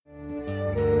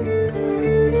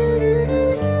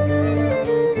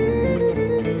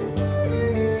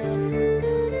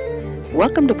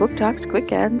Welcome to Book Talks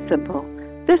Quick and Simple.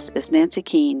 This is Nancy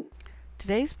Keene.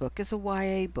 Today's book is a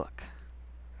YA book,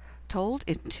 told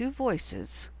in two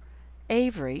voices.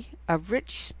 Avery, a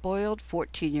rich, spoiled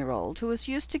 14-year-old who is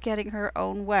used to getting her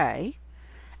own way,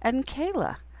 and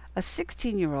Kayla, a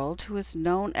 16-year-old who is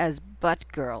known as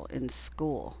Butt Girl in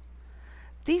school.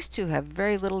 These two have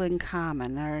very little in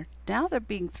common, and now they're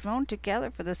being thrown together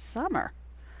for the summer.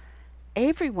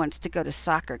 Avery wants to go to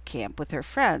soccer camp with her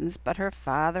friends, but her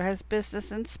father has business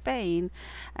in Spain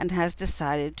and has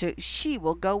decided she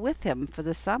will go with him for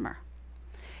the summer.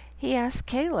 He asks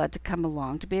Kayla to come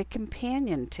along to be a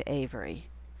companion to Avery.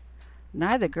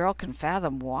 Neither girl can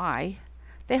fathom why.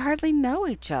 They hardly know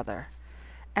each other,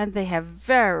 and they have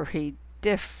very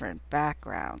different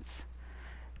backgrounds.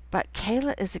 But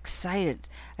Kayla is excited,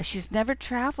 as she's never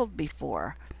traveled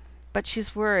before, but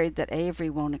she's worried that Avery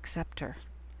won't accept her.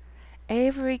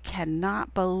 Avery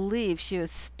cannot believe she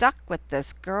was stuck with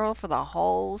this girl for the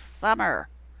whole summer.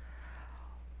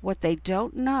 What they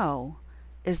don't know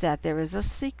is that there is a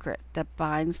secret that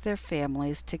binds their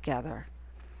families together.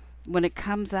 When it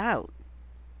comes out,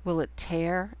 will it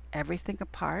tear everything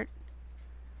apart?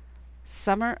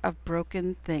 Summer of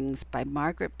Broken Things by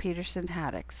Margaret Peterson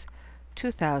Haddix,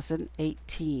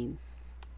 2018.